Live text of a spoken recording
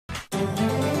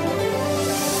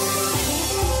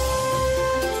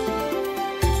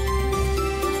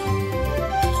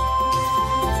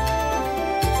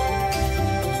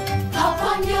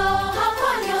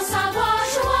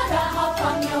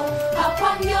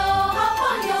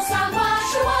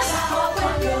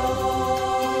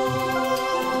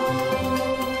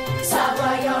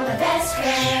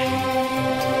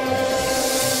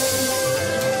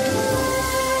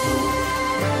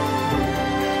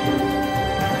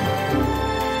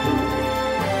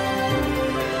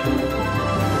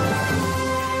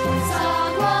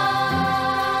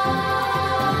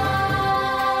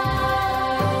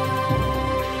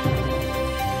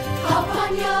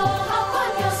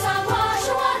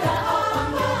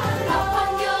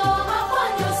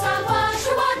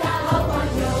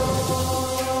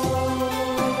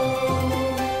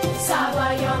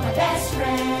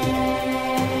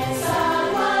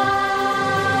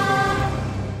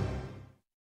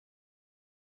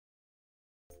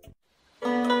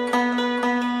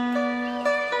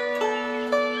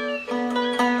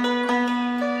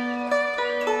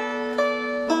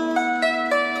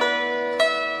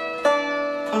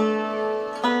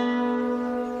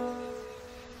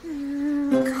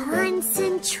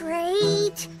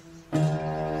Concentrate.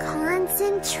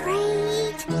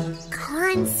 Concentrate.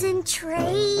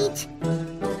 Concentrate.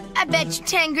 I bet you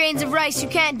 10 grains of rice you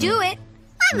can't do it.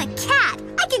 I'm a cat.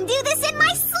 I can do this in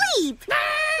my sleep.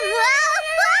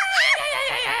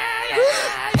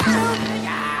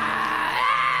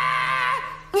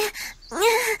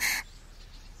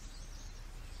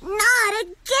 Not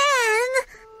again.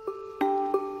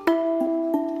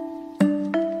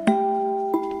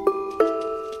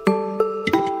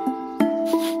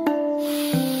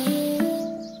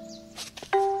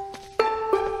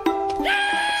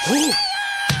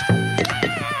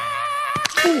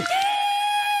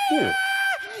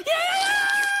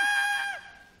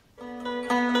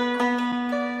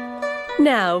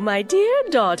 Now, my dear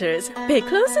daughters, pay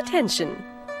close attention.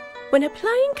 When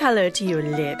applying color to your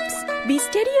lips, be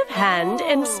steady of hand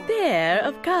and spare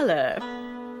of color.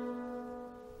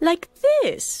 Like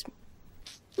this.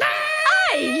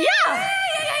 Ay-ya!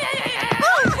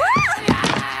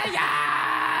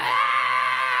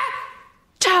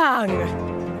 Tongue!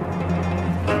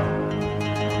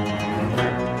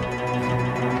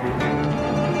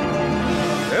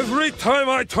 Every time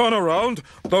I turn around,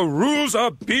 the rules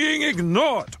are being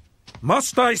ignored.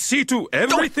 Must I see to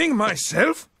everything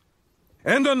myself?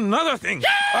 And another thing,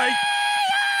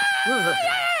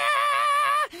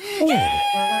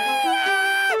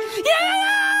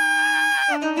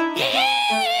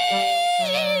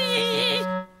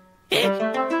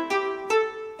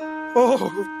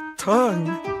 Oh, Tung,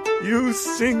 you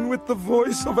sing with the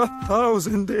voice of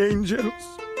 1,000 angels.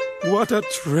 What a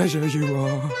treasure you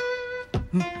are.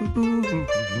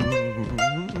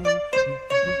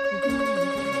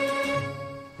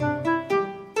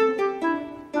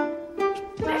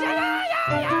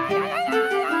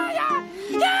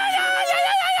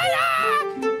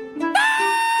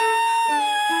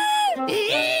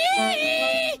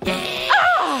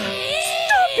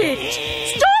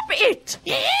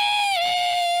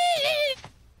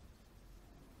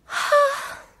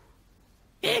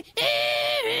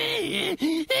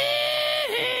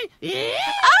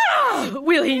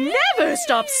 Will he never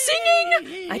stop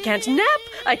singing? I can't nap,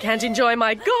 I can't enjoy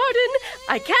my garden,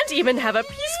 I can't even have a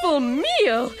peaceful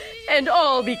meal. And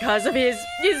all because of his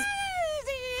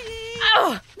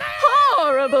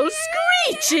horrible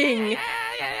screeching.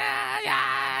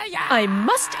 I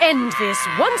must end this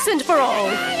once and for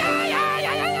all.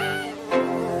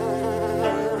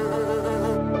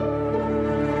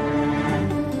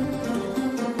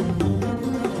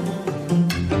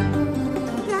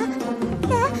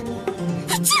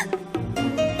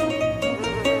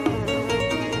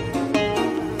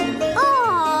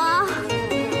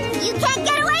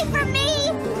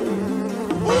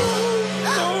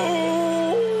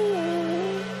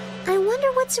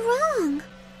 What's wrong?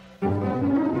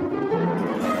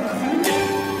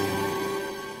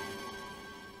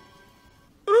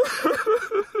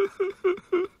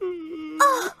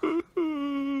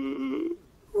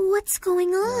 What's going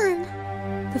on?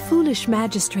 The foolish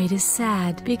magistrate is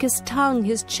sad because Tung,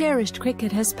 his cherished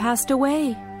cricket, has passed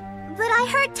away. But I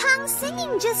heard Tung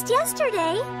singing just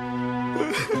yesterday.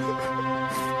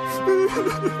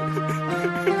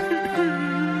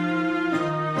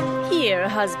 Here,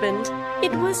 husband.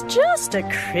 It was just a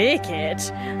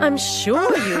cricket. I'm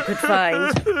sure you could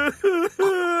find.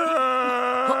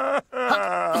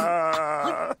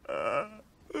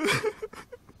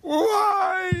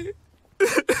 Why?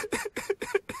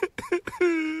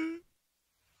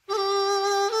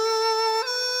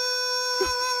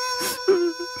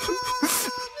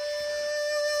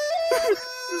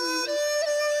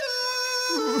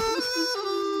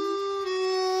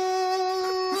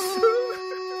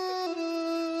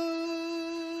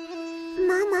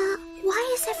 Mama,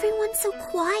 why is everyone so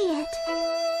quiet?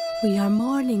 We are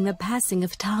mourning the passing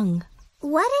of Tung.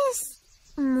 What is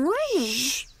mourning?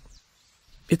 Shh.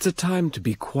 It's a time to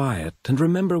be quiet and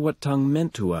remember what Tung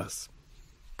meant to us.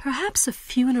 Perhaps a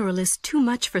funeral is too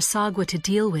much for Sagwa to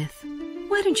deal with.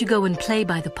 Why don't you go and play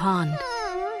by the pond?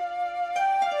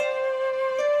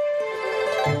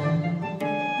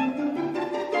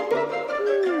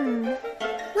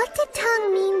 What did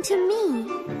Tung mean to me?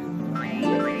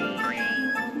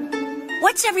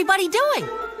 What's everybody doing?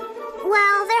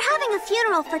 Well, they're having a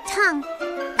funeral for Tung.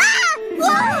 Ah!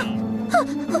 Whoa!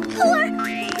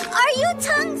 Are you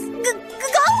Tung's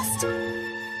ghost?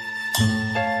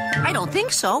 I don't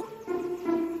think so.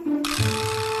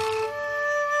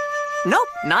 Nope,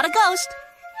 not a ghost.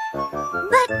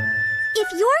 But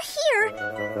if you're here,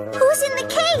 who's in the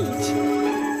cage?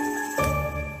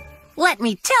 Let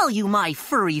me tell you, my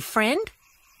furry friend.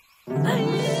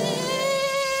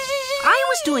 I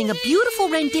was doing a beautiful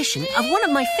rendition of one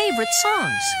of my favorite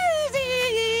songs.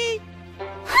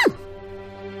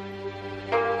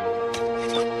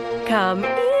 Come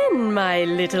in, my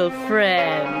little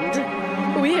friend.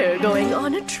 We're going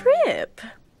on a trip.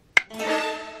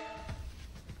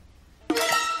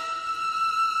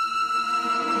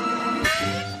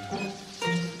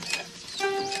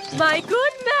 My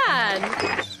good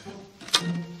man!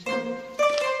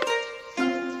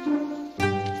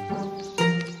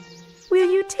 Will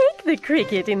you take the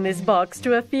cricket in this box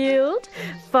to a field?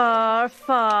 Far,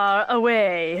 far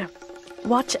away.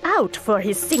 Watch out for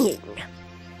his singing.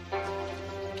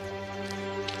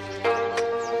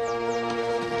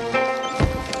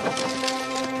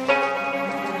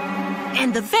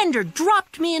 And the vendor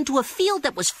dropped me into a field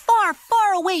that was far,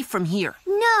 far away from here.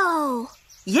 No.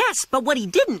 Yes, but what he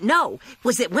didn't know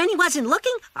was that when he wasn't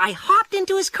looking, I hopped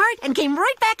into his cart and came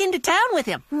right back into town with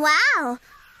him. Wow.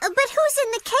 But who's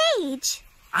in the cage?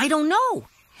 I don't know.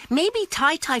 Maybe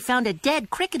Tai found a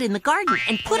dead cricket in the garden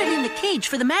and put it in the cage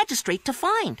for the magistrate to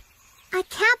find. I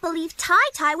can't believe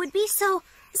Tai would be so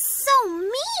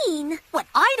mean. What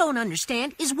I don't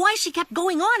understand is why she kept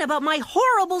going on about my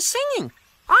horrible singing.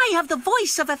 I have the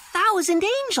voice of 1,000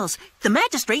 angels. The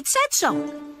magistrate said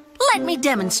so. Let me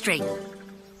demonstrate.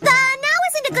 Now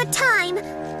isn't a good time.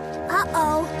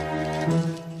 Uh-oh.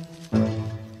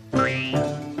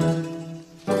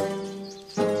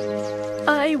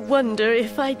 I wonder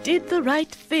if I did the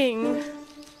right thing.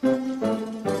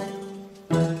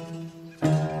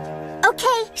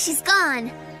 Okay, she's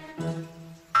gone.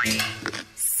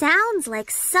 Sounds like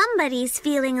somebody's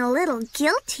feeling a little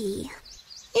guilty.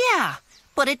 Yeah,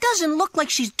 but it doesn't look like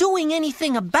she's doing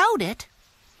anything about it.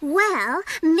 Well,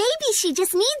 maybe she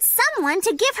just needs someone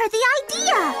to give her the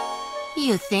idea.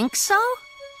 You think so?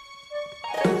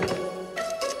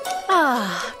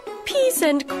 Ah, peace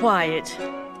and quiet.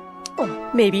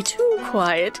 Oh, maybe too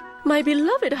quiet. My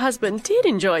beloved husband did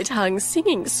enjoy Tung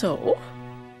singing so.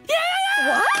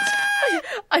 Yeah! What?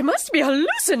 I must be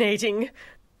hallucinating.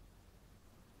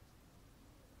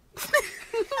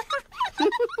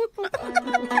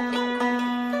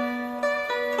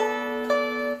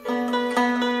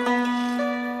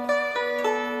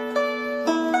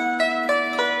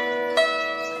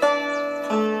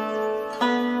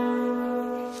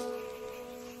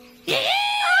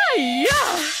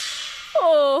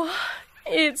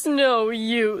 It's no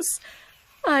use.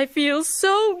 I feel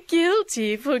so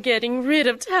guilty for getting rid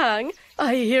of Tung.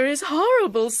 I hear his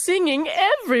horrible singing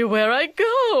everywhere I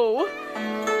go.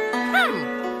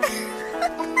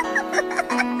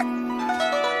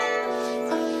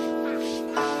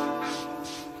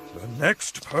 The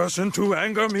next person to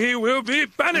anger me will be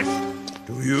banished.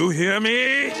 Do you hear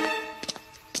me?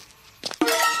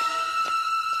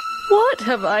 What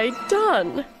have I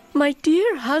done? My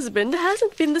dear husband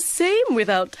hasn't been the same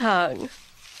without Tung.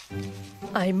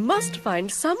 I must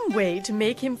find some way to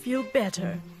make him feel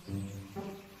better.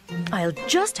 I'll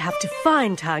just have to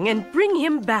find Tung and bring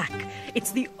him back.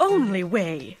 It's the only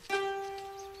way.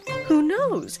 Who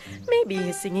knows? Maybe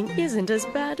his singing isn't as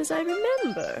bad as I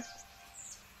remember.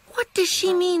 What does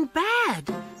she mean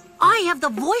bad? I have the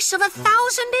voice of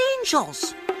 1,000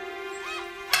 angels.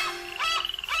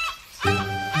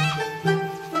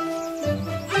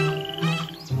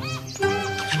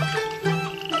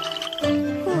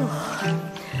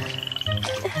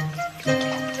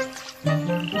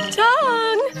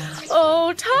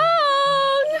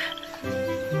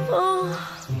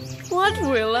 What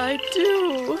will I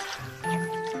do?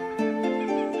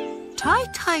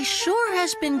 Tai sure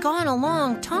has been gone a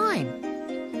long time.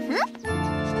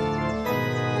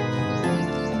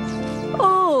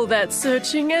 All that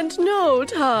searching and no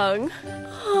Tung.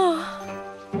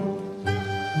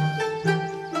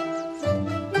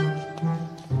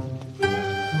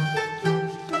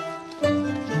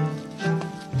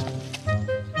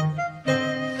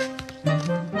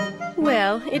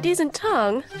 Well, it isn't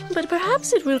Tung, but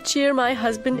perhaps it will cheer my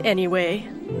husband anyway.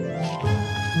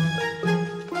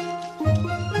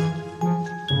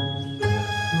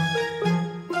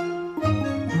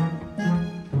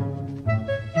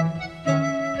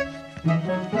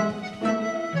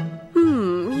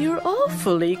 You're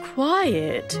awfully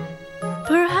quiet.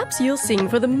 Perhaps you'll sing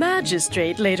for the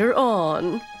magistrate later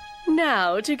on.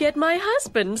 Now to get my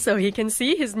husband so he can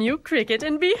see his new cricket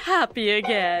and be happy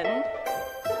again.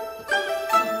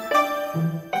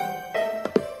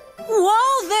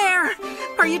 Whoa there!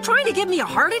 Are you trying to give me a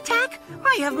heart attack?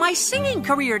 I have my singing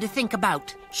career to think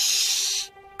about. Shh!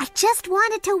 I just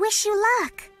wanted to wish you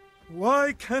luck.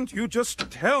 Why can't you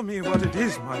just tell me what it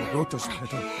is, my lotus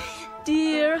petal?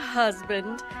 Dear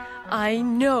husband, I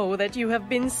know that you have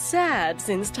been sad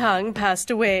since Tung passed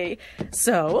away,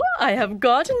 so I have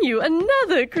gotten you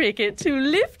another cricket to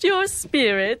lift your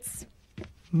spirits.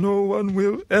 No one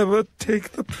will ever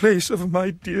take the place of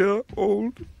my dear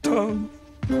old Tung.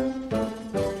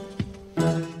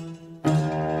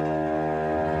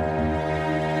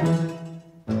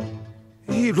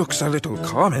 He looks a little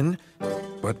common,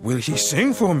 but will he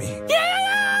sing for me?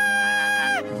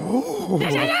 Oh.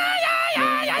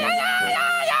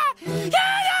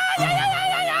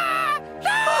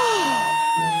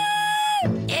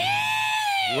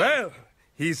 Well,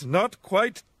 he's not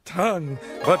quite Tung,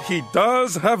 but he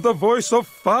does have the voice of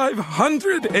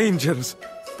 500 angels.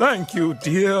 Thank you,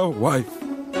 dear wife.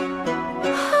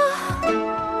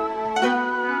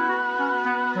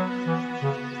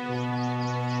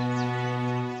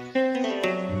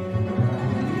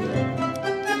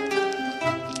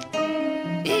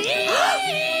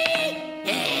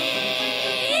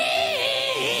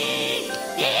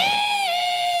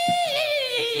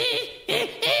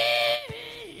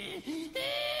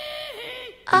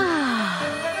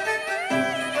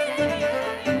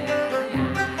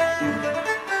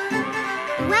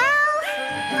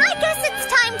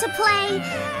 Play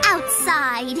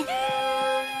outside.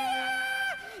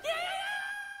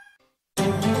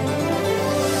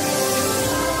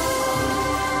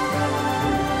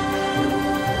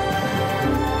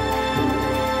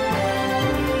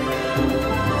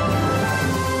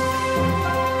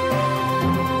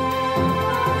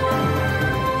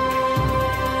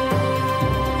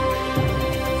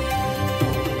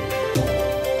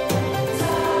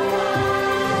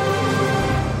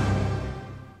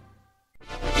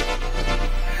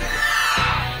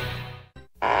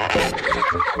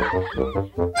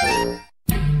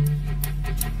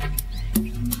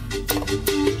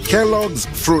 Kellogg's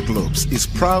Fruit Loops is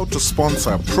proud to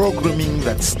sponsor programming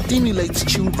that stimulates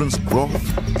children's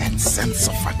growth and sense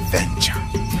of adventure.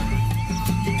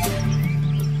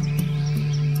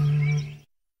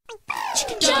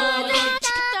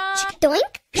 Doink.